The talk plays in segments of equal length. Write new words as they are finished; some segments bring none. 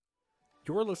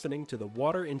You're listening to the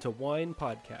Water into Wine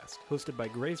podcast, hosted by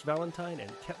Grace Valentine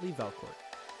and Ketley Valcourt.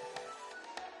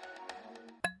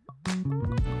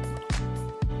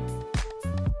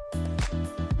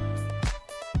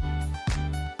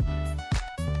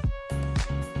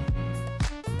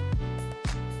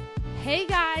 Hey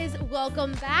guys,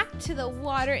 welcome back to the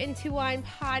Water into Wine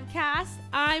podcast.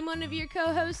 I'm one of your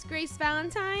co-hosts, Grace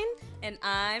Valentine. And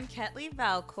I'm Ketley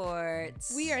Valcourt.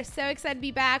 We are so excited to be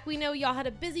back. We know y'all had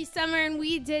a busy summer and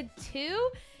we did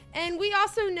too. And we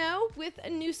also know with a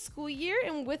new school year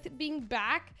and with it being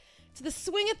back to the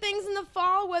swing of things in the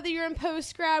fall, whether you're in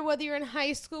post-grad, whether you're in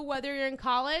high school, whether you're in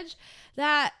college,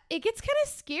 that it gets kind of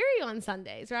scary on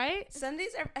Sundays, right?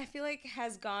 Sundays, I feel like,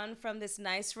 has gone from this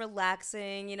nice,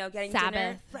 relaxing, getting Sabbath.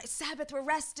 dinner. Right, Sabbath, we're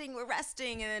resting.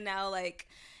 And then now,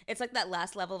 it's like that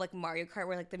last level of, Mario Kart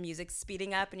where, the music's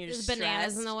speeding up and you're just There's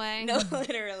bananas stressed. in the way. No,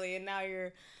 literally. And now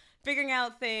you're figuring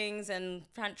out things and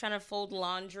trying to fold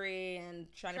laundry and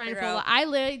trying to figure out. I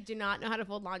literally do not know how to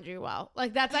fold laundry well.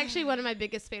 That's actually one of my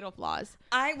biggest fatal flaws.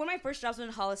 One of my first jobs was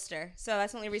in Hollister, so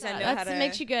that's the only reason I know how to. That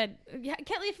makes you good. Yeah,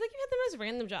 Ketley, I feel like you've had the most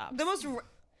random jobs. The most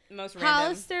random.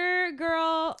 Hollister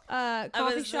girl,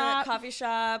 coffee shop. Coffee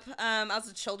shop. I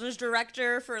was a children's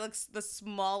director for the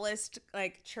smallest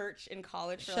church in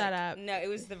college. Shut up. No, it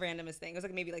was the randomest thing. It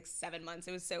was maybe 7 months.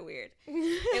 It was so weird.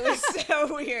 It was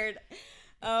so weird.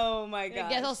 Oh my god. I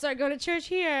guess I'll start going to church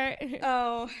here.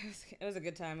 Oh, it was a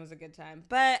good time.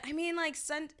 But I mean, the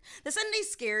Sunday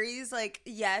scaries,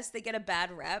 yes, they get a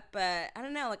bad rep, but I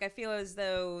don't know. I feel as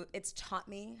though it's taught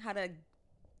me how to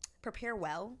prepare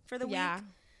well for the week.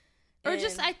 Or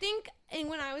I think, and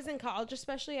when I was in college,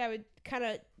 especially, I would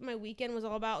my weekend was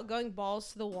all about going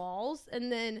balls to the walls,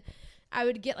 and then I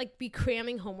would be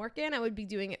cramming homework in. I would be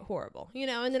doing it horrible,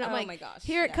 and then I'm oh my gosh,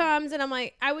 here it comes, and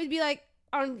I would be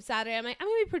on Saturday, I'm going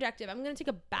to be productive. I'm going to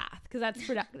take a bath because that's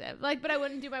productive. But I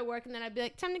wouldn't do my work, and then I'd be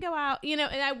time to go out, and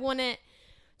I wouldn't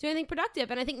do anything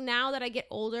productive. And I think now that I get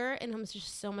older and I'm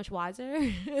just so much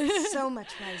wiser. So much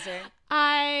wiser.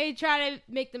 I try to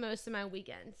make the most of my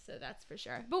weekends, so that's for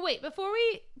sure. But wait, before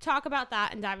we talk about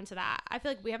that and dive into that, I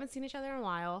feel like we haven't seen each other in a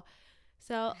while.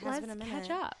 So let's catch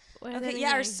up. Okay,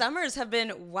 yeah, our summers have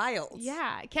been wild.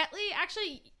 Yeah, Ketley,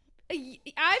 actually, I've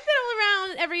been all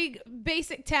around every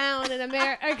basic town in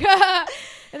America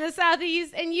in the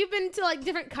Southeast, and you've been to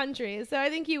different countries, so I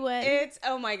think you win.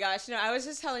 Oh my gosh, I was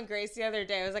just telling Grace the other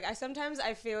day, I was sometimes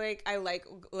I feel like I like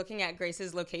looking at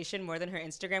Grace's location more than her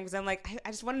Instagram, because I'm I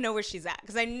just want to know where she's at,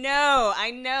 because I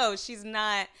know she's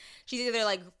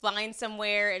either flying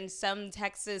somewhere in some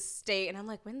Texas state, and I'm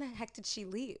when the heck did she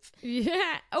leave?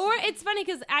 Yeah, or it's funny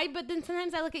because but then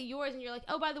sometimes I look at yours and you're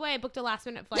oh, by the way, I booked a last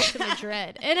minute flight to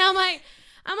Madrid, and I'm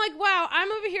wow,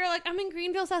 I'm over here I'm in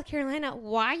Greenville, South Carolina,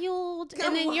 wild,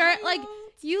 and then you're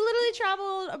you literally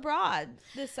traveled abroad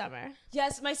this summer.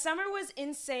 Yes, my summer was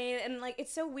insane, and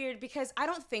it's so weird because I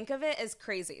don't think of it as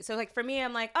crazy. So for me,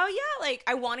 I'm oh yeah,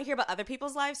 I want to hear about other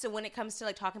people's lives. So when it comes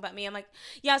to talking about me, I'm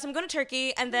yeah, so I'm going to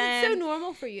Turkey, and then it's so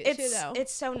normal for you too, though.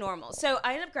 It's so normal. So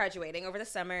I ended up graduating over the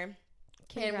summer.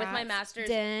 And with my master's,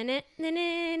 I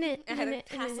had a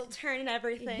tassel turn and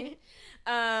everything.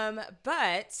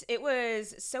 But it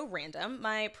was so random.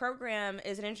 My program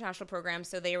is an international program,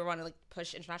 so they want to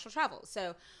push international travel.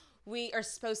 So we are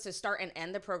supposed to start and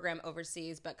end the program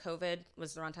overseas, but COVID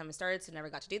was the wrong time we started, so never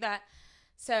got to do that.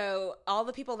 So all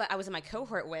the people that I was in my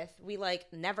cohort with, we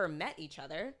never met each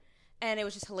other, and it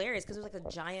was just hilarious because it was a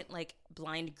giant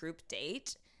blind group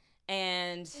date.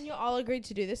 And you all agreed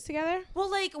to do this together?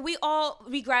 Well,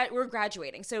 we're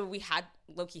graduating, so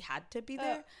Loki had to be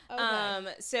there.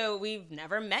 Okay. So we've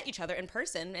never met each other in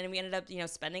person, and we ended up,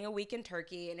 spending a week in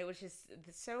Turkey, and it was just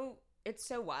it's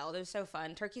so wild. It was so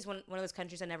fun. Turkey's one of those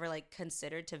countries I never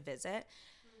considered to visit.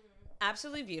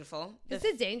 Absolutely beautiful. Is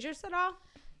it dangerous at all?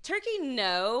 Turkey,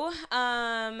 no.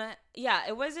 Yeah,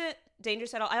 it wasn't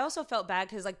dangerous at all. I also felt bad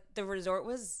because the resort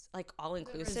was all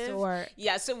inclusive.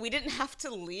 Yeah, so we didn't have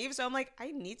to leave. So I'm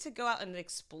I need to go out and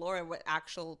explore what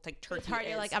actual Turkey it's hard. is.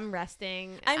 You're I'm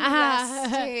resting.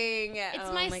 Resting.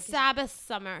 It's my Sabbath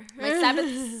summer. My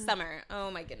Sabbath summer. Oh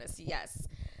my goodness, yes.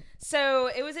 So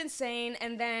it was insane,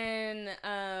 and then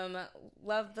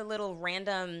loved the little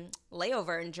random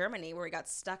layover in Germany where we got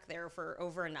stuck there for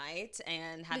overnight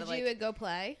and had Did to you go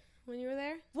play when you were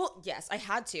there? Well, yes, I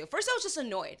had to. First, I was just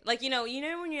annoyed. When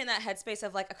you're in that headspace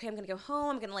of okay, I'm gonna go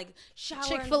home, I'm gonna shower.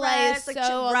 Chick-fil-A and is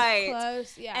so right.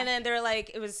 close. Yeah. And then they're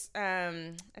it was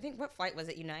I think what flight was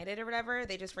it? United or whatever.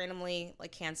 They just randomly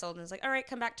canceled and it's all right,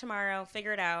 come back tomorrow,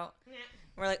 figure it out. Yeah.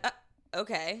 We're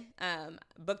okay.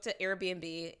 Booked an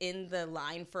Airbnb in the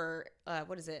line for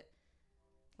what is it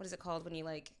called when you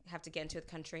have to get into a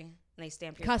country? and they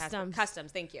stamp your Customs.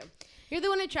 Customs, thank you. You're the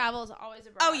one who travels always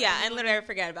abroad. Oh, yeah, and literally I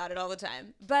forget about it all the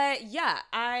time. But, yeah,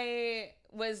 I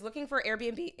was looking for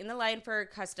Airbnb in the line for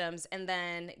customs and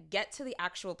then get to the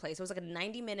actual place. It was like a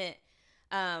 90-minute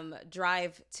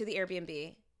drive to the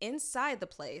Airbnb inside the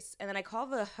place. And then I call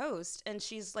the host, and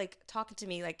she's, like, talking to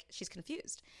me like she's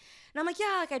confused. And I'm like,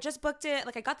 yeah, like, I just booked it.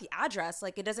 Like, I got the address.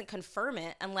 Like, it doesn't confirm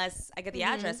it unless I get the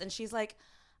address. And she's like,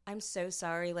 I'm so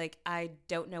sorry. Like, I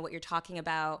don't know what you're talking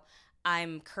about.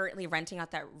 I'm currently renting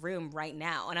out that room right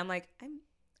now. And I'm like,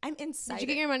 I'm inside. Did you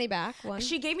get your money back?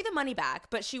 She gave me the money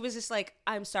back, but she was just like,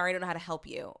 I'm sorry, I don't know how to help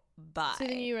you. Bye. So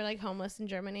then you were like homeless in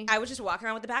Germany? I was just walking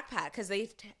around with the backpack because they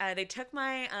took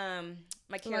my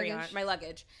my carry-on, my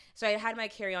luggage. So I had my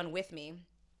carry-on with me.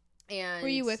 And were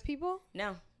you with people?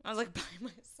 No. I was like by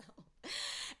myself.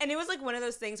 And it was like one of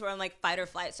those things where I'm like fight or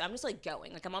flight. So I'm just like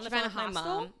going. Like I'm on the phone with my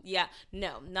mom. Yeah.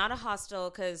 No, not a hostel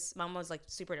because mom was like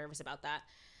super nervous about that.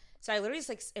 So I literally just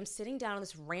like am sitting down in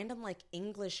this random like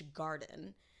English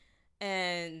garden.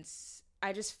 And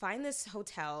I just find this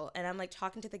hotel and I'm like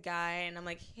talking to the guy and I'm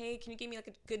like, hey, can you give me like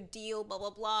a good deal? Blah,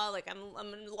 blah, blah. Like I'm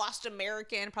a lost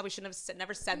American. Probably shouldn't have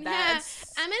never said that.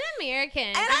 Yeah, I'm an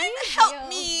American. And help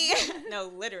me.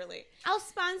 No, literally. I'll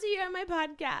sponsor you on my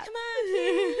podcast. Come on,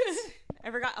 please. I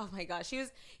forgot. Oh my gosh. He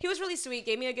was really sweet.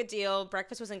 Gave me a good deal.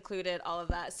 Breakfast was included, all of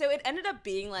that. So it ended up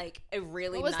being like a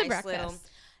really nice little.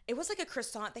 It was like a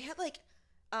croissant. They had like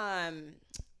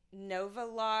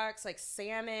Novalox, like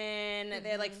salmon. They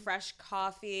had like fresh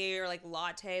coffee or like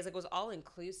lattes. Like it was all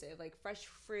inclusive, like fresh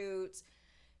fruits.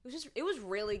 It was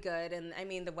really good. And I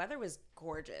mean, the weather was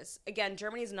gorgeous. Again,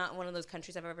 Germany is not one of those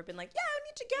countries I've ever been like, yeah, I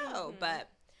need to go. But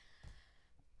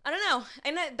I don't know.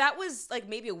 And that was like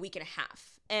maybe a week and a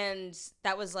half. And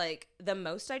that was like the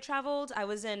most I traveled. I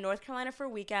was in North Carolina for a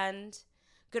weekend.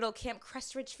 Good old Camp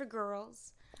Crestridge for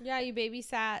girls. Yeah, you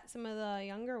babysat some of the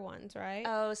younger ones, right?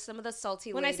 Oh, some of the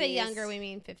salty when ladies. When I say younger, we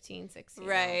mean 15, 16.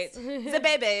 Right. The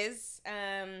babies.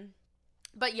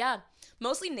 But yeah,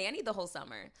 mostly nanny the whole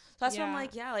summer. So that's why I'm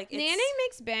like, yeah, like nanny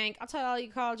makes bank. I'll tell all you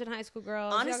college and high school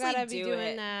girls. Honestly, y'all gotta be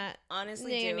doing that.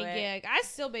 Honestly, nanny gig. I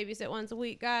still babysit once a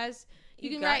week, guys. You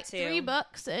can write 3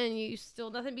 books and you still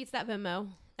nothing beats that Venmo.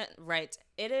 Right.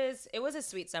 It was a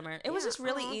sweet summer. It was just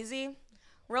really easy.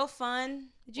 Real fun.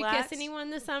 Did you kiss anyone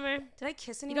this summer? Did I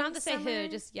kiss anyone? You don't have to say who,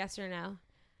 just yes or no.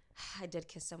 I did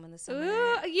kiss someone this summer.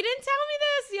 Ooh, you didn't tell me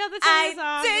this. You have to tell us all.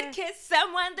 I did kiss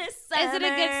someone this summer. Is it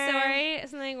a good story?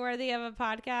 Something worthy of a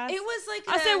podcast? It was like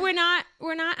also, we're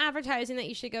not advertising that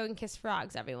you should go and kiss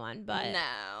frogs, everyone. But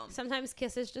no, sometimes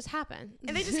kisses just happen.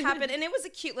 And they just happen. And it was a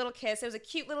cute little kiss. It was a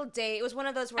cute little date. It was one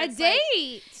of those where a date.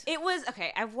 Like, it was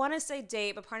okay. I want to say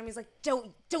date, but part of me is like,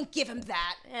 don't give him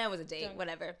that. It was a date.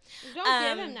 Whatever.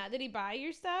 Don't give him that. Did he buy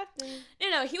your stuff?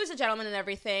 No. He was a gentleman and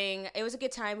everything. It was a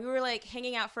good time. We were like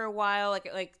hanging out for a while,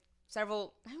 like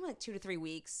several, I don't know, like 2 to 3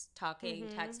 weeks, talking,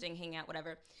 texting, hanging out,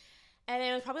 whatever. And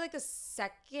it was probably like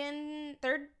the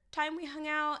third time we hung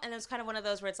out, and it was kind of one of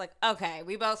those where it's like, okay,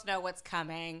 we both know what's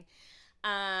coming.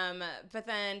 But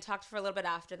then talked for a little bit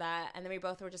after that, and then we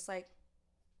both were just like,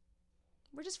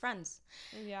 we're just friends.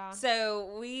 Yeah.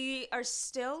 So we are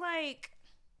still like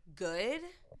good,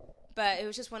 but it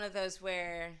was just one of those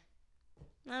where,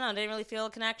 I don't know, didn't really feel a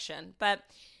connection. But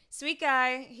sweet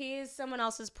guy. He's someone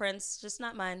else's prince, just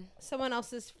not mine. Someone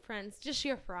else's prince. Just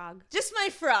your frog. Just my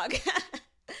frog.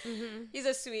 He's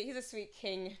a sweet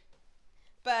king.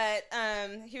 But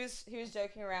he was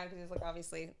joking around because he was like,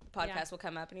 obviously, the podcast will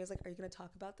come up, and he was like, "Are you going to talk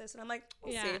about this?" And I'm like,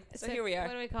 "We'll see." So here we are.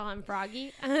 What do we call him,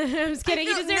 Froggy? I'm just kidding.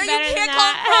 He deserves better you can't than call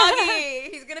that. him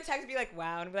Froggy. He's gonna text me like,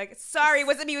 "Wow," and be like, "Sorry,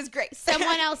 wasn't me. It was great."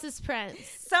 Someone else's prince.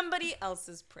 Somebody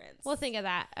else's prince. We'll think of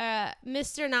that.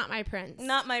 Mr. Not My Prince.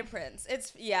 Not my prince.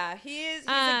 He's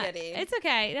a goodie. It's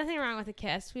okay. Nothing wrong with a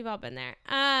kiss. We've all been there.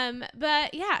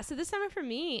 But yeah. So this summer for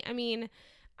me, I mean,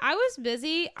 I was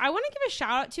busy. I want to give a shout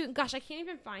out to, gosh, I can't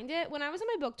even find it. When I was on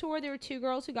my book tour, there were 2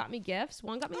 girls who got me gifts.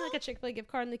 One got me like a Chick-fil-A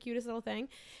gift card and the cutest little thing.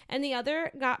 And the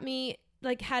other got me,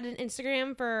 like, had an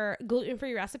Instagram for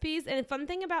gluten-free recipes. And the fun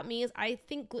thing about me is I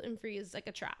think gluten-free is like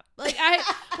a trap. Like,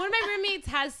 one of my roommates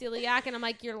has celiac, and I'm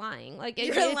like, you're lying. Like,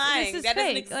 you're lying. This is that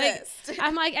fake. Doesn't exist. Like,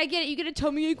 I'm like, I get it. You get a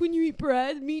tummy ache when you eat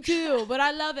bread. Me too. But I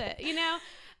love it, you know?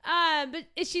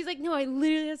 But she's like, no, I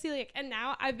literally have celiac. And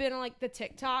now I've been on, like, the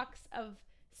TikToks of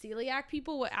celiac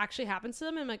people, what actually happens to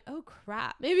them. I'm like, oh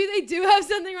crap, maybe they do have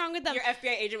something wrong with them. Your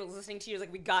FBI agent was listening to you, was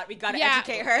like, we got to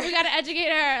educate her. We got to educate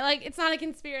her. Like, it's not a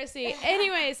conspiracy.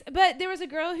 Anyways, but there was a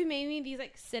girl who made me these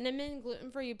like cinnamon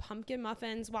gluten-free pumpkin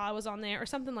muffins while I was on there, or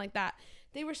something like that.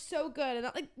 They were so good. And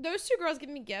like those two girls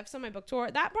giving me gifts on my book tour,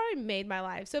 that probably made my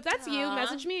life. So if that's you,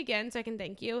 message me again so I can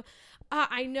thank you.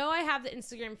 I know I have the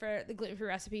Instagram for the gluten-free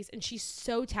recipes, and she's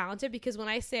so talented because when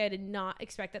I say I did not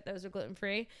expect that those are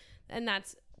gluten-free, and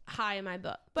that's high in my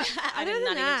book. But I did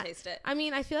not even taste it. I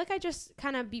mean, I feel like I just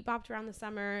kind of beat-bopped around the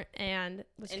summer and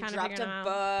was kind of dropped a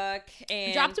book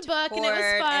and it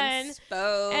was fun. And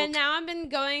spoke. And now I've been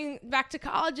going back to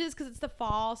colleges because it's the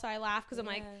fall, so I laugh because I'm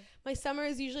like, my summer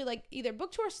is usually like either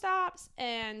book tour stops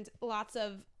and lots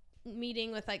of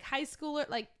meeting with like high schooler,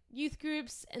 like youth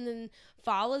groups, and then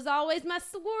fall is always my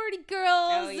sorority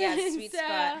girls. Oh yeah, sweet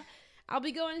spot. I'll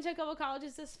be going to a couple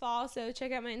colleges this fall, so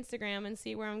check out my Instagram and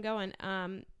see where I'm going.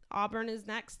 Auburn is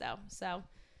next though, so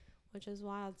which is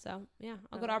wild. So yeah,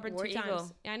 I'll go to Auburn War 2 Eagle.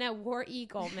 times. Yeah, I know, War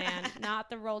Eagle, man, not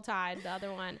the Roll Tide, the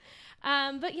other one.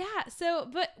 But yeah,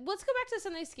 but let's go back to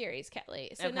Sunday Scaries,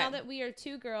 Ketley. So now that we are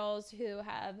two girls who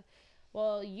have,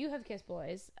 well, you have kissed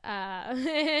boys,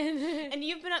 and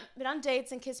you've been on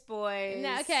dates and kissed boys.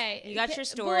 No, okay, you got your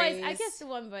stories. Boys, I kissed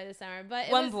one boy this summer, but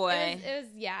it was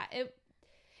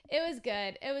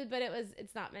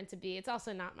it's not meant to be. It's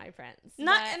also not my friends. And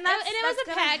it was a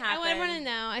peck. I want to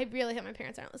know. I really hope my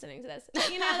parents aren't listening to this.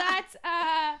 But, you know, that's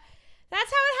how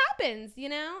it happens. You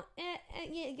know,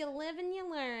 you live and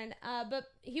you learn. But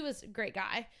he was a great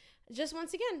guy. Just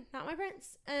once again, not my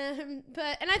prince. And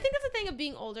I think that's the thing of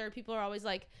being older. People are always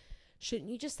like, shouldn't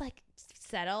you just like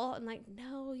settle? And like,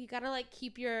 no, you gotta like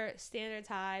keep your standards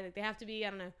high. Like they have to be, I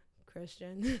don't know,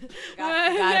 Christian.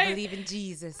 gotta believe in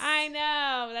Jesus. I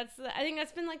know. I think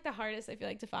that's been like the hardest I feel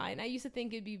like to find. I used to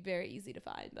think it'd be very easy to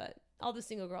find, but all the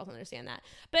single girls understand that.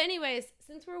 But anyways,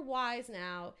 since we're wise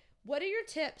now, what are your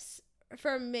tips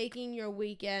for making your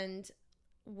weekend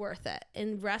worth it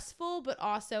and restful, but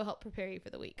also help prepare you for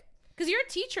the week? Because you're a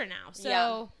teacher now,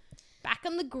 so back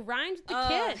on the grind with the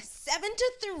kids. 7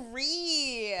 to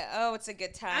 3. Oh, it's a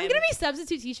good time. I'm gonna be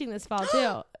substitute teaching this fall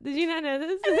too. Did you not know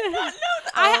this? I did not know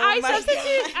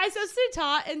that. I substitute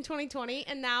taught in 2020,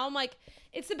 and now I'm like,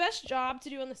 it's the best job to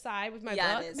do on the side with my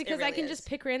book because really I can just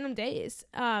pick random days.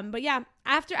 But yeah,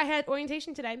 after I had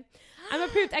orientation today, I'm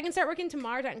approved. I can start working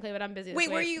tomorrow technically, but I'm busy. Wait,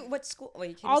 were you? What school?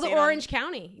 Wait, all the Orange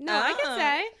County. No, I can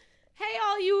say. Hey,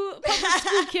 all you public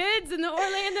school kids in the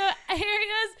Orlando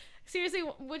areas. Seriously,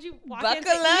 would you walk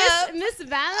Buckle up. Miss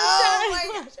Valentine? Oh my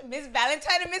gosh, Miss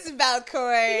Valentine and Miss Valcourt.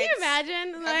 Can you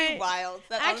imagine? That'd be wild.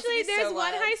 Actually, there's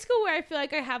one high school where I feel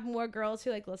like I have more girls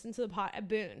who like listen to the pod at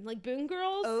Boone. Like Boone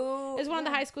Girls is one of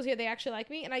the high schools here. They actually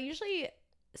like me, and I usually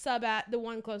sub at the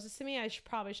one closest to me. I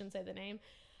probably shouldn't say the name.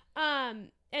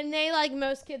 And they, like,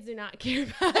 most kids do not care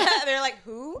about it. They're like,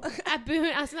 who? At Boone,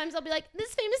 sometimes I'll be like,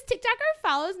 this famous TikToker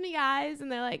follows me, guys.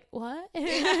 And they're like, what?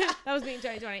 That was me in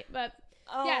 2020. But,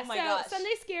 my gosh.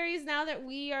 Sunday Scaries, now that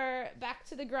we are back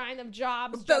to the grind of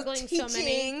jobs, juggling so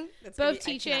many. Both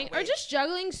teaching. Or just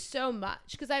juggling so much.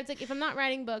 Because I was like, if I'm not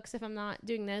writing books, if I'm not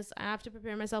doing this, I have to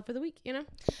prepare myself for the week, you know?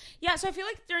 Yeah, so I feel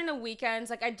like during the weekends,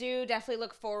 like, I do definitely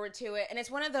look forward to it. And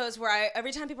it's one of those where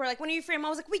every time people are like, when are you free? I'm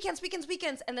always like, weekends.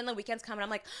 And then the weekends come and I'm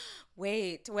like,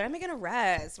 wait, when am I going to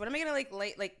rest? When am I going to,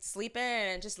 like, sleep in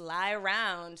and just lie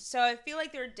around? So I feel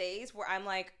like there are days where I'm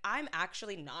like, I'm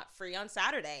actually not free on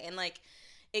Saturday. And, like,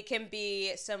 it can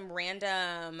be some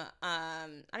random, I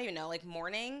don't even know, like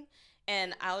morning,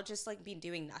 and I'll just like be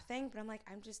doing nothing. But I'm like,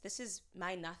 this is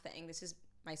my nothing. This is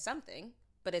my something,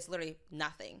 but it's literally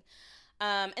nothing.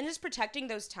 And just protecting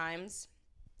those times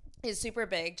is super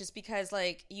big just because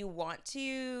like you want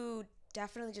to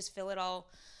definitely just fill it all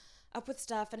up with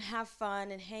stuff and have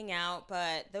fun and hang out,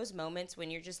 but those moments when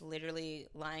you're just literally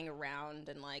lying around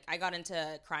and like I got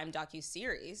into crime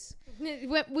docu-series. We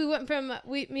went from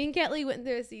me and Ketley went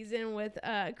through a season with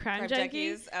crime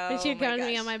junkies. And she'd come to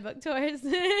me on my book tours.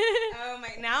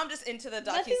 Now I'm just into the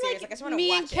docu-series. Like I just want to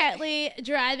watch it. Me and Ketley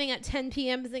driving at 10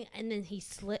 p.m. and then he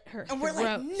slit her throat. And we're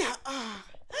like, no.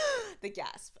 The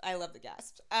gasp. I love the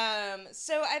gasp.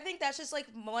 So I think that's just like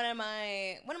one of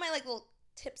my like little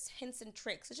tips, hints, and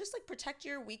tricks. It's just like protect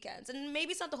your weekends, and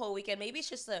maybe it's not the whole weekend. Maybe it's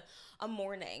just a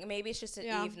morning. Maybe it's just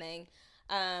an evening.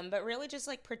 But really, just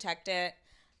like protect it.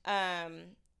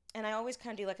 And I always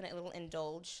kind of do like a little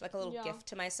indulge, like a little gift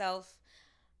to myself.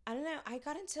 I don't know. I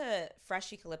got into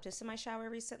fresh eucalyptus in my shower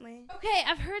recently. Okay,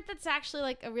 I've heard that's actually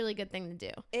like a really good thing to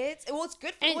do. It's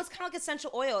good for it's kind of like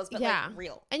essential oils, but like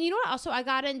real. And you know what? Also, I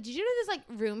got in. Did you know there's like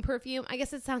room perfume? I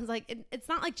guess it sounds like it's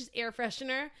not like just air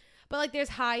freshener. But, like, there's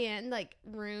high-end, like,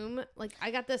 room. Like,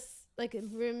 I got this, like,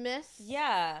 room mist.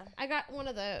 Yeah. I got one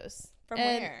of those. From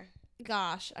where?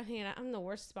 gosh, I mean, I'm the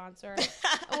worst sponsor.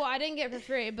 Well, I didn't get it for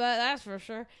free, but that's for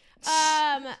sure.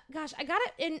 Gosh, I got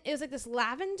it in, it was like this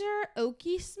lavender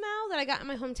oaky smell that I got in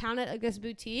my hometown at like this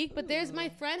boutique. But my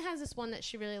friend has this one that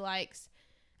she really likes.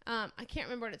 I can't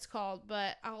remember what it's called,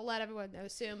 but I'll let everyone know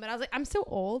soon. But I was like, I'm so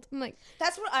old. I'm like,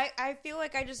 that's what I feel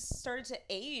like I just started to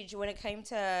age when it came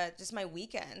to just my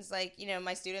weekends. Like, you know,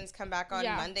 my students come back on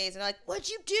Mondays and they're like, what'd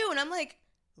you do? And I'm like,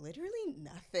 literally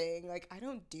nothing. Like, I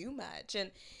don't do much.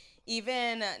 And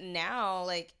even now,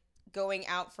 like, going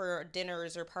out for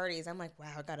dinners or parties, I'm like,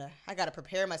 wow, I gotta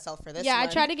prepare myself for this. Yeah, one.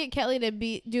 I tried to get Kelly to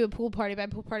do a pool party. By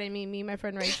pool party, I mean me, my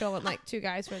friend Rachel, and like 2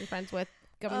 guys we're friends with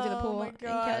going to the pool. And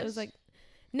Kelly was like,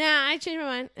 nah, I changed my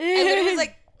mind. And it was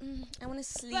like, I want to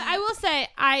sleep. But I will say,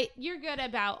 you're good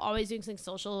about always doing something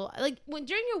social. Like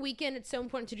during your weekend, it's so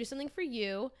important to do something for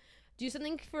you, do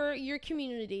something for your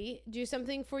community, do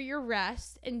something for your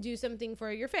rest, and do something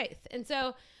for your faith. And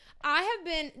so I have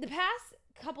been the past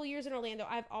couple years in Orlando,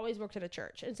 I've always worked at a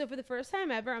church. And so for the first time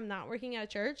ever, I'm not working at a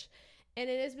church. And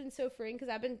it has been so freeing because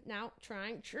I've been now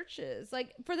trying churches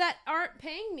like for that aren't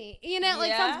paying me. You know,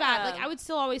 like sounds bad. Like I would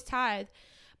still always tithe.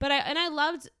 But I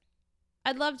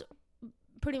loved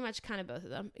pretty much kind of both of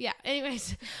them. Yeah.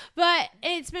 Anyways, but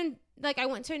it's been like I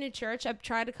went to a new church. I've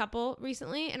tried a couple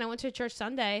recently, and I went to a church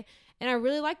Sunday, and I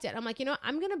really liked it. I'm like, you know,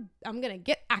 I'm gonna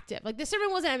get active. Like the sermon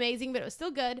wasn't amazing, but it was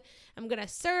still good. I'm gonna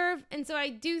serve, and so I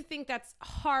do think that's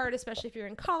hard, especially if you're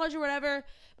in college or whatever.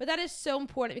 But that is so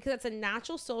important because that's a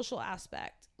natural social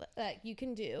aspect that you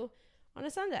can do on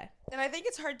a Sunday. And I think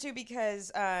it's hard too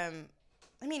because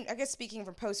I mean, I guess speaking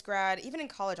from post-grad, even in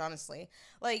college, honestly,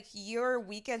 like, your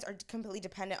weekends are completely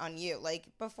dependent on you. Like,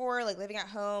 before, like, living at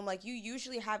home, like, you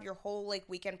usually have your whole, like,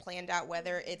 weekend planned out,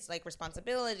 whether it's, like,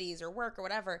 responsibilities or work or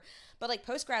whatever. But, like,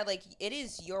 post-grad, like, it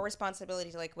is your responsibility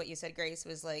to, like, what you said, Grace,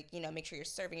 was, like, you know, make sure you're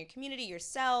serving your community,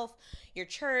 yourself, your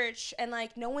church, and,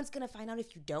 like, no one's gonna find out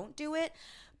if you don't do it.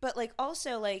 But, like,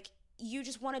 also, like, you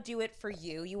just want to do it for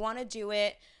you. You want to do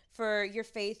it for your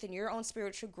faith and your own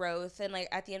spiritual growth, and like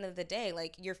at the end of the day,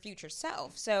 like your future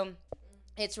self. So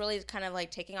it's really kind of like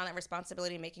taking on that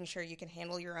responsibility, making sure you can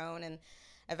handle your own, and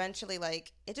eventually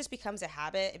like it just becomes a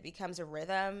habit, it becomes a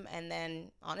rhythm, and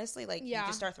then honestly like you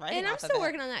just start thriving. And I'm still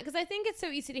working on that because I think it's so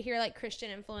easy to hear like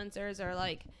Christian influencers or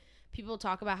like people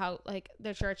talk about how like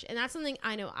their church, and that's something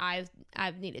I know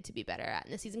I've needed to be better at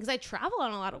in this season because I travel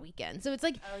on a lot of weekends. So it's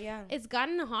like, it's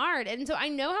gotten hard. And so I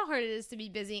know how hard it is to be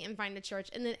busy and find a church.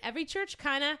 And then every church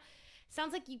kind of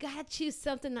sounds like you got to choose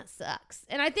something that sucks.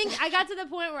 And I think I got to the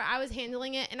point where I was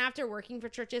handling it. And after working for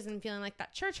churches and feeling like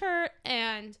that church hurt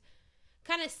and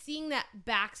kind of seeing that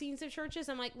back scenes of churches,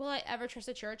 I'm like, will I ever trust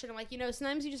a church? And I'm like, you know,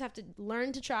 sometimes you just have to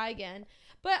learn to try again.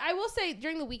 But I will say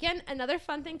during the weekend, another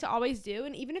fun thing to always do,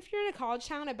 and even if you're in a college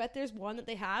town, I bet there's one that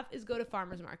they have, is go to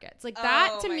farmers markets. Like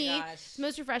that to me is the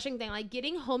most refreshing thing. Like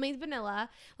getting homemade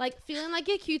vanilla, like feeling like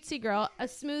a cutesy girl, a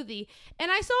smoothie. And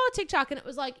I saw a TikTok and it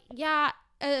was like, yeah,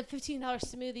 a $15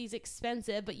 smoothie is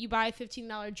expensive, but you buy a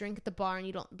 $15 drink at the bar and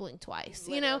you don't blink twice,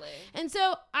 you know? And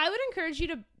so I would encourage you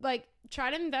to like try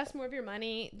to invest more of your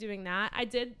money doing that. I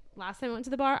did last time I went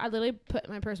to the bar. I literally put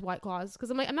in my purse White Claws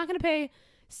because I'm like, I'm not going to pay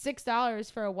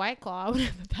 $6 for a White Claw.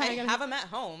 I have them at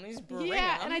home.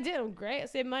 And I did. I'm great. I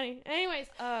saved money. Anyways,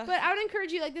 but I would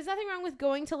encourage you, like, there's nothing wrong with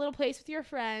going to a little place with your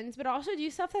friends, but also do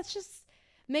stuff that's just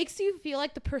makes you feel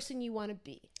like the person you want to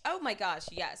be. Oh my gosh,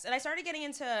 yes. And I started getting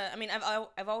into, I mean,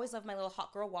 I've always loved my little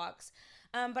hot girl walks,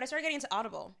 but I started getting into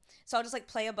Audible. So I'll just like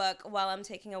play a book while I'm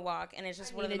taking a walk, and it's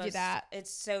just one of the most,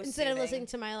 it's so instead of listening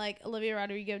to my like Olivia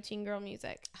Rodrigo teen girl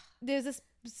music. There's this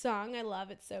song I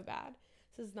love, it's so bad.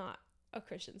 This is not a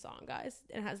Christian song, guys.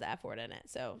 It has the F word in it,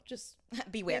 so just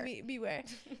beware. Beware.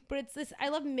 But it's this. I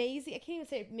love Maisie. I can't even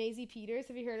say it. Maisie Peters.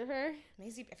 Have you heard of her?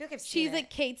 Maisie. I feel like I've seen She's like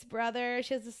Kate's brother.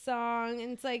 She has a song,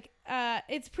 and it's like,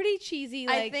 it's pretty cheesy.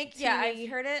 Like, I think I've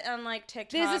heard it on like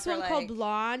TikTok. There's this one called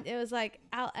Blonde. It was like,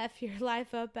 I'll F your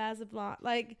life up as a blonde.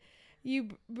 Like, you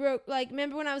broke. Like,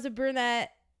 remember when I was a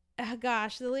brunette? Oh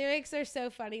gosh, the lyrics are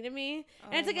so funny to me.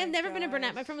 And it's like, I've never been a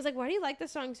brunette. My friend was like, why do you like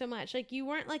this song so much? Like, you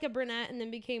weren't like a brunette and then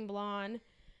became blonde.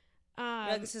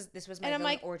 Like, this was my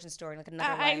like, origin story, like another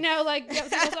life. I know, like,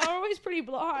 I was always pretty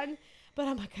blonde, but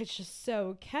I'm like, it's just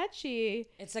so catchy.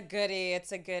 It's a goodie.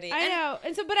 I know.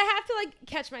 And so, but I have to like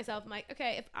catch myself. I'm like,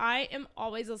 okay, if I am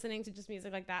always listening to just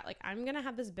music like that, like I'm going to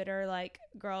have this bitter like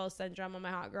girl syndrome on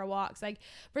my hot girl walks, like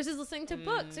versus listening to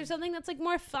books or something that's like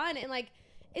more fun. And like,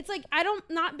 it's like,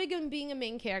 not big on being a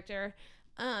main character.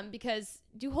 because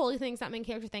do holy things, not main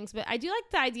character things. But I do like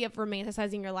the idea of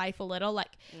romanticizing your life a little.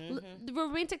 Like the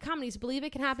romantic comedies, believe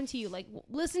it can happen to you. Like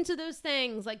listen to those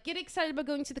things. Like get excited about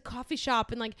going to the coffee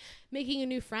shop and like making a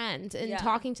new friend and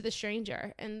talking to the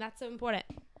stranger. And that's so important.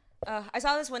 I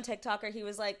saw this one TikToker. He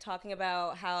was like talking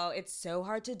about how it's so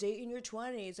hard to date in your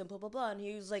 20s and blah blah blah. And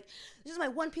he was like, "This is my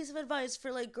one piece of advice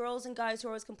for like girls and guys who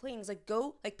are always complaining. It's like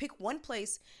go like pick one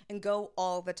place and go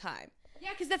all the time." Yeah,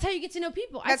 because that's how you get to know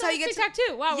people. That's I how you get TikTok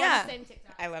too. Wow, we're on the same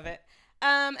TikTok. I love it.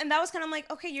 And that was kind of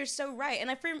like, okay, you're so right.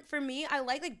 And for me, I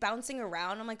like bouncing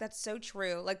around. I'm like, that's so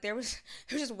true. Like there was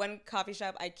just one coffee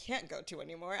shop I can't go to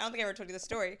anymore. I don't think I ever told you the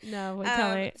story. No,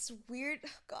 tell me. It's weird. Oh,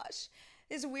 gosh.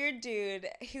 This weird dude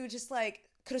who just like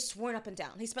could have sworn up and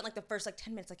down. He spent like the first like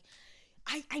 10 minutes like,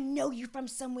 I know you from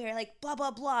somewhere, like blah blah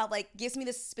blah, like gives me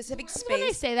this specific space. When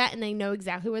they say that and they know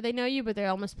exactly where they know you, but they're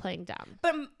almost playing dumb.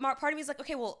 But part of me is like,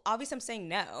 okay, well obviously I'm saying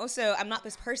no, so I'm not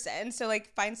this person, so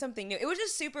like find something new. It was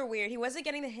just super weird. He wasn't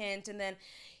getting the hint, and then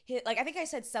like I think I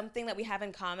said something that we have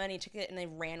in common. He took it and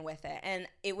then ran with it, and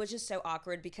it was just so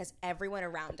awkward because everyone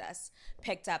around us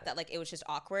picked up that like it was just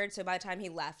awkward. So by the time he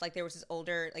left, like there was this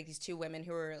older, like these two women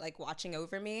who were like watching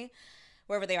over me,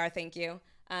 wherever they are. Thank you.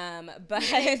 But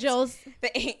angels,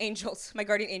 angels, my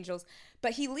guardian angels.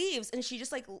 But he leaves, and she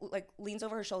just like leans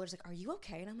over her shoulders, like, "Are you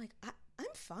okay?" And I'm like, "I'm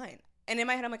fine." And in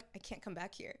my head, I'm like, "I can't come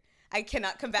back here. I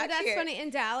cannot come back here." That's funny.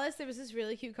 In Dallas, there was this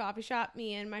really cute coffee shop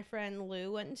me and my friend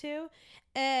Lou went to,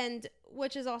 and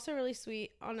which is also really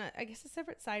sweet. On I guess a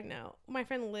separate side note, my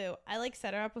friend Lou, I like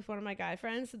set her up with one of my guy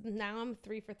friends. Now I'm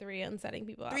 3 for 3 on setting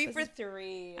people up. 3 for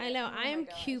 3. I know. I am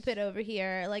Cupid over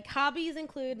here. Like hobbies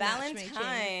include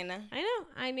Valentine. I know.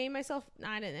 I named myself. No,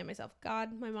 I didn't name myself.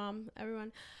 God, my mom,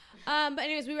 everyone. But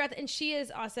anyways, we were and she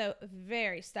is also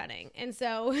very stunning, and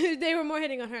so they were more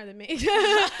hitting on her than me.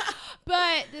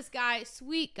 But this guy,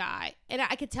 sweet guy, and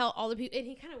I could tell all the people, and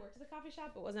he kind of worked at the coffee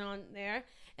shop, but wasn't on there,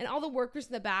 and all the workers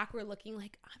in the back were looking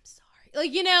like, "I'm sorry,"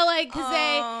 like like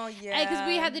because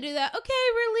we had to do that. Okay,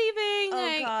 we're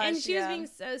leaving, and she was being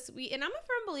so sweet, and I'm a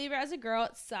firm believer as a girl,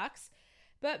 it sucks,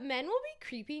 but men will be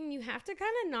creepy, and you have to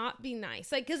kind of not be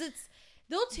nice, like because it's.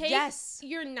 They'll take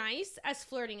your nice as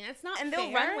flirting. That's not fair. And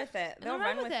they'll run with it. They'll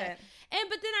run with it.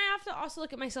 But then I have to also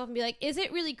look at myself and be like, is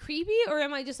it really creepy or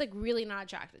am I just like really not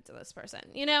attracted to this person?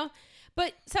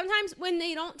 But sometimes when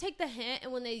they don't take the hint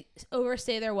and when they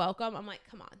overstay their welcome, I'm like,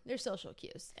 come on, they're social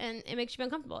cues. And it makes you feel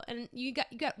uncomfortable. And you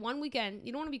got one weekend.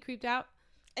 You don't want to be creeped out.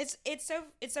 It's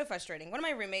so frustrating. One of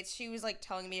my roommates, she was like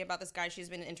telling me about this guy she's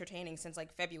been entertaining since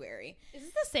like February. Is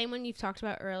this the same one you've talked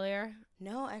about earlier?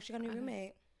 No, I actually got a new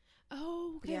roommate.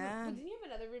 Oh, okay. Yeah. Didn't you have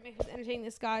another roommate who's entertaining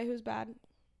this guy who's bad?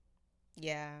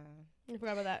 Yeah. I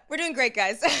forgot about that. We're doing great,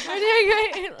 guys. We're doing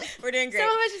great. We're doing great. Some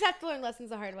of us just have to learn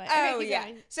lessons the hard way. Oh, yeah.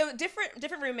 Going. So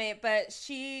different roommate, but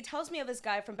she tells me of this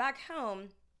guy from back home.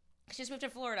 She just moved to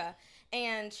Florida,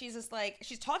 and she's just like,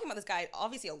 she's talking about this guy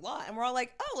obviously a lot, and we're all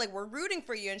like, oh, like we're rooting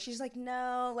for you, and she's like,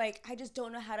 no, like I just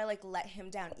don't know how to like let him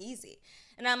down easy.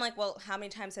 And I'm like, well, how many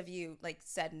times have you like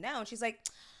said no? And she's like,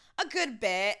 a good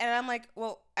bit. And I'm like,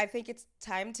 well, I think it's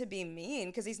time to be mean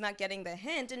because he's not getting the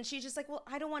hint. And she's just like, well,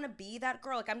 I don't want to be that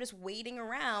girl. Like, I'm just waiting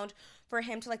around for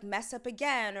him to like mess up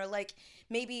again, or like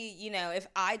maybe, if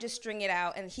I just string it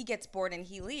out and he gets bored and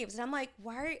he leaves. And I'm like,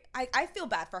 I feel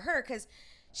bad for her because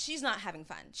she's not having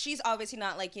fun. She's obviously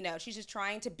not like, she's just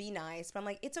trying to be nice. But I'm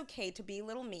like, it's okay to be a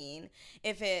little mean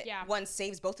if it, one,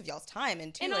 saves both of y'all's time,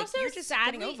 and two, and like, also, you're just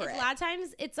sadly, getting over it. A lot of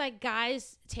times it's like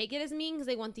guys take it as mean because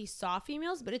they want these soft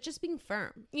females, but it's just being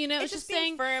firm. It's just being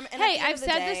saying, firm. And hey, I've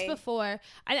said this before.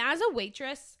 And as a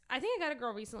waitress, I think I got a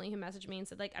girl recently who messaged me and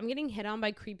said, like, I'm getting hit on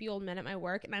by creepy old men at my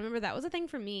work. And I remember that was a thing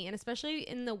for me. And especially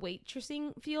in the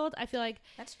waitressing field, I feel like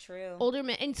that's true. Older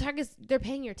men, and it's hard because they're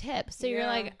paying your tips. So you're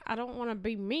like, I don't want to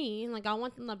be mean. Like, I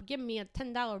want them to give me a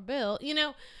 $10 bill,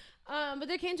 But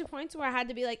there came to points where I had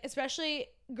to be like, especially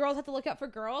girls have to look out for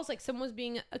girls. Like, someone was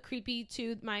being a creepy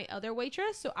to my other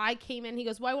waitress. So I came in, he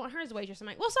goes, well, I want her as a waitress. I'm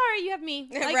like, well, sorry, you have me.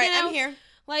 Like, right, I'm here.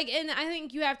 Like, and I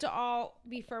think you have to all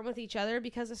be firm with each other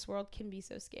because this world can be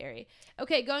so scary.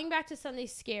 Okay, going back to Sunday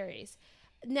scaries.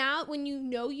 Now, when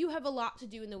you have a lot to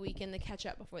do in the weekend to catch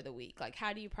up before the week, like,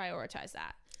 how do you prioritize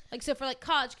that? Like, so for like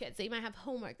college kids, they might have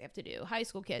homework they have to do, high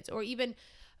school kids, or even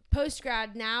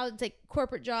post-grad. Now it's like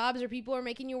corporate jobs, or people are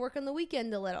making you work on the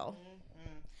weekend a little.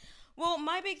 Mm-hmm. Well,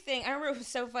 my big thing, I remember it was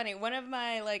so funny. One of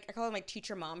my, like, I call them like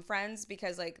teacher mom friends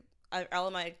because like all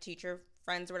of my teacher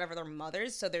friends or whatever, they're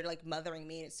mothers, so they're like mothering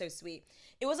me. It's so sweet.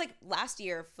 It was like last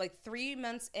year, like 3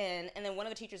 months in, and then one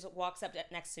of the teachers walks up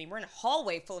next to me. We're in a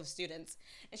hallway full of students,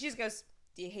 and she just goes,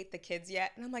 do you hate the kids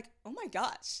yet? And I'm like, oh my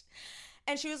gosh.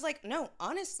 And she was like, no,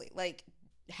 honestly, like,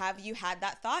 have you had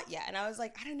that thought yet? And I was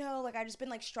like, I don't know. Like, I've just been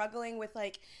like struggling with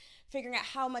like figuring out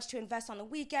how much to invest on the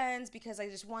weekends because I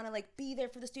just want to like be there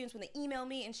for the students when they email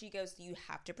me. And she goes, you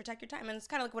have to protect your time. And it's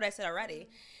kind of like what I said already,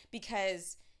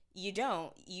 because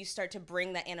you start to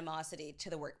bring that animosity to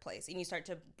the workplace, and you start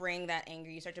to bring that anger,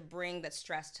 you start to bring that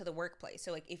stress to the workplace.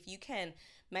 So like if you can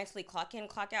mentally clock in,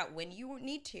 clock out when you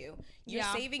need to, you're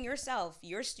saving yourself,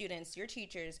 your students, your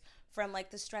teachers from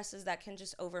like the stresses that can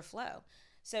just overflow.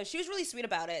 So she was really sweet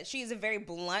about it. She's a very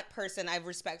blunt person. I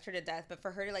respect her to death, but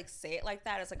for her to like say it like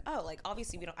that, it's like, oh, like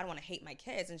obviously I don't want to hate my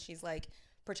kids, and she's like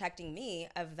protecting me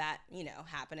of that,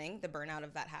 happening, the burnout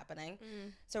of that happening.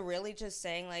 So really just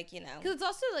saying like, because it's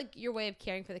also like your way of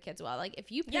caring for the kids well. Like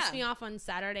if you piss me off on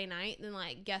Saturday night, then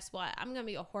like guess what, I'm gonna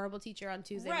be a horrible teacher on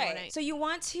Tuesday morning. So you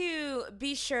want to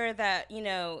be sure that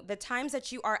the times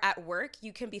that you are at work,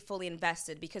 you can be fully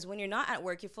invested, because when you're not at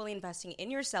work, you're fully investing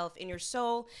in yourself, in your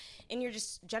soul, in your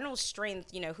just general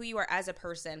strength, who you are as a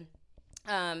person.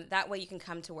 That way you can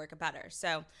come to work better.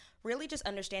 So really just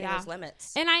understanding those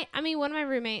limits. And I mean, one of my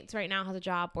roommates right now has a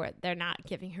job where they're not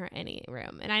giving her any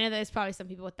room. And I know there's probably some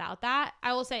people without that.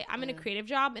 I will say I'm in a creative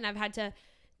job, and I've had to,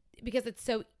 because it's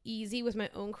so easy with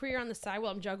my own career on the side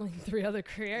while I'm juggling 3 other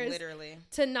careers. Literally.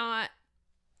 To not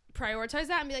prioritize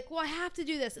that and be like, well, I have to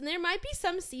do this. And there might be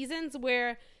some seasons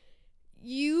where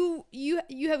you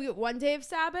have 1 day of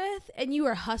Sabbath and you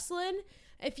are hustling.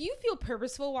 If you feel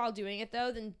purposeful while doing it,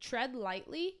 though, then tread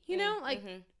lightly,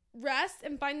 rest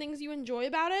and find things you enjoy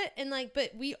about it. And like,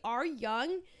 but we are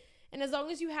young, and as long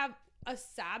as you have a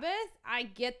Sabbath, I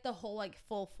get the whole like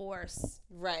full force.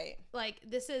 Right. Like,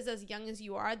 this is as young as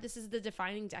you are. This is the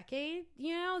defining decade.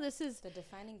 This is the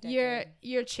defining decade.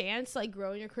 Your chance, like,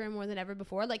 growing your career more than ever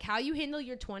before. Like, how you handle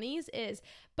your 20s is,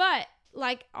 but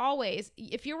like always,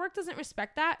 if your work doesn't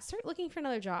respect that, start looking for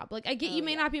another job. Like, I get you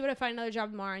may not be able to find another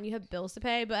job tomorrow and you have bills to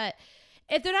pay, but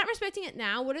if they're not respecting it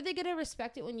now, what are they going to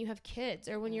respect it when you have kids,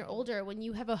 or when you're older, when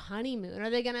you have a honeymoon? Are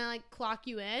they going to like clock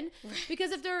you in?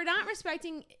 Because if they're not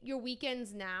respecting your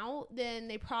weekends now, then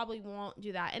they probably won't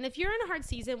do that. And if you're in a hard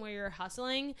season where you're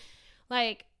hustling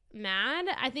like mad,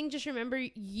 I think just remember,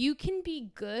 you can be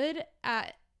good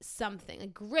at something,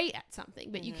 like great at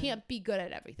something, but you can't be good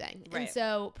at everything. Right. And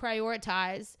so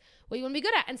prioritize what you want to be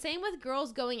good at. And same with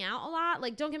girls going out a lot.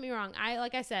 Like, don't get me wrong,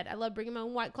 like I said, I love bringing my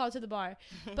own White Claw to the bar,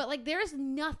 but like there's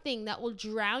nothing that will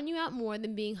drown you out more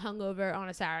than being hungover on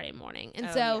a Saturday morning. And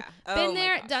been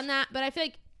there, done that. But I feel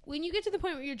like when you get to the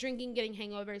point where you're drinking, getting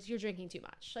hangovers, you're drinking too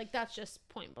much. Like, that's just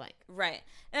point blank. Right.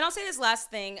 And I'll say this last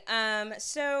thing.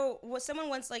 So what someone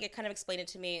once like it kind of explained it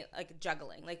to me, like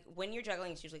juggling. Like when you're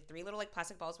juggling, it's usually 3 little like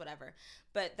plastic balls, whatever.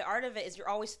 But the art of it is you're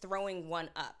always throwing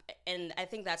one up. And I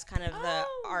think that's kind of the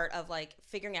art of like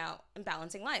figuring out and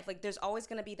balancing life. Like there's always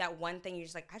going to be that one thing you're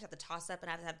just like, I have to toss up, and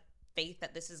I have to have faith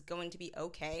that this is going to be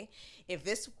okay. If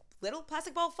this little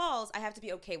plastic ball falls, I have to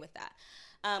be okay with that.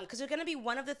 Because there's going to be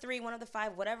one of the 3, one of the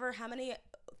 5, whatever, how many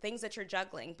things that you're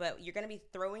juggling, but you're going to be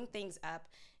throwing things up,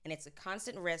 and it's a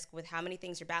constant risk with how many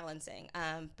things you're balancing.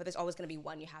 But there's always going to be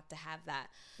one. You have to have that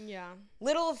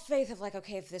little faith of like,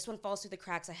 okay, if this one falls through the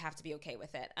cracks, I have to be okay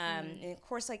with it. And of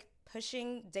course, like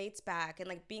pushing dates back and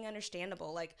like being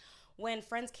understandable. Like when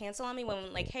friends cancel on me,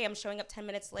 when like, hey, I'm showing up 10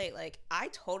 minutes late, like I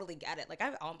totally get it. Like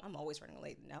I'm always running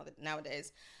late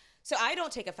nowadays. So I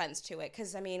don't take offense to it,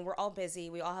 because, I mean, we're all busy.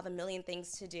 We all have a million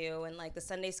things to do. And, like, the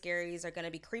Sunday scaries are going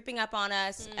to be creeping up on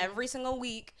us every single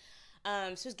week.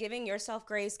 So just giving yourself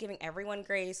grace, giving everyone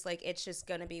grace, like, it's just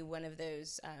going to be one of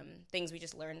those things we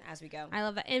just learn as we go. I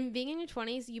love that. And being in your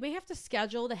 20s, you may have to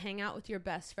schedule to hang out with your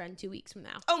best friend 2 weeks from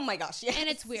now. Oh, my gosh, yes. And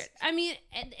it's weird. I mean,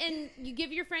 and you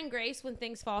give your friend grace when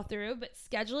things fall through, but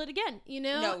schedule it again,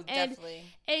 No, definitely.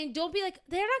 And don't be like,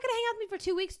 they're not going to hang out with me for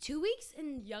 2 weeks. 2 weeks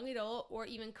in young adult or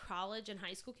even college and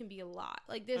high school can be a lot.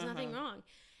 Like, there's nothing wrong.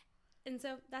 And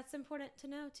so that's important to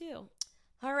know, too.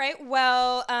 All right.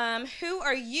 Well, who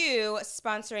are you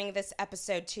sponsoring this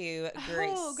episode to,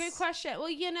 Grace? Oh, good question.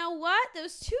 Well, you know what?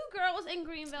 Those 2 girls in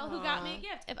Greenville who got me a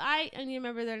gift. If I need to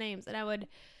remember their names, and I would,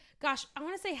 gosh, I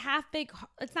want to say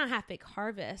it's not Half Baked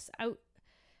Harvest.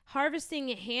 Harvesting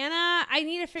Hannah. I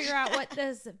need to figure out what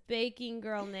this baking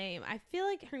girl name. I feel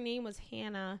like her name was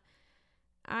Hannah.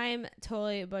 I'm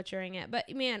totally butchering it. But,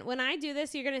 man, when I do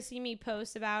this, you're going to see me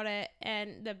post about it,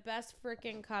 and the best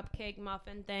freaking cupcake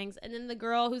muffin things. And then the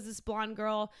girl who's this blonde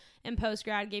girl in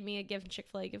post-grad gave me a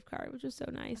Chick-fil-A gift card, which was so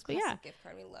nice. But, yeah. Gift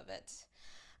card. We love it.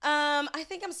 I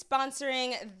think I'm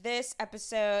sponsoring this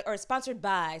episode, or sponsored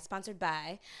by.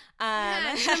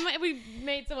 We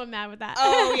made someone mad with that.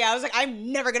 Oh yeah, I was like,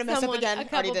 I'm never gonna mess up again. A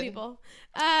couple people.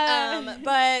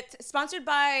 But sponsored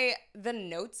by the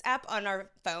Notes app on our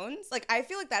phones. Like, I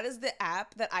feel like that is the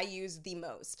app that I use the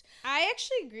most. I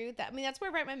actually agree with that. I mean, that's where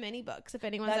I write my mini books. If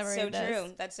anyone's ever read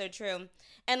this. That's so true.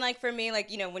 And like for me,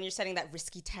 like, you know, when you're sending that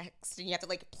risky text and you have to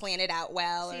like plan it out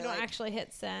well, so you don't actually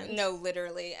hit send. No,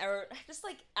 literally. Or just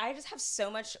like, I just have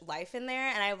so much life in there,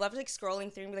 and I love like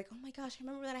scrolling through and be like, oh my gosh, I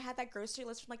remember when I had that grocery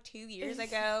list from like 2 years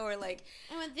ago, or like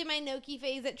I went through my Gnocchi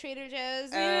phase at Trader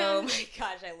Joe's. Oh my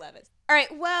gosh, I love it. All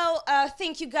right, well,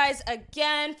 thank you guys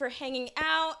again for hanging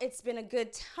out. It's been a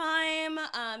good time.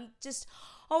 Just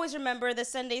always remember the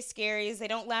Sunday Scaries. They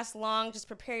don't last long. Just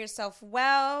prepare yourself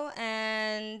well,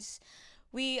 and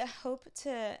we hope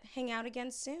to hang out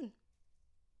again soon.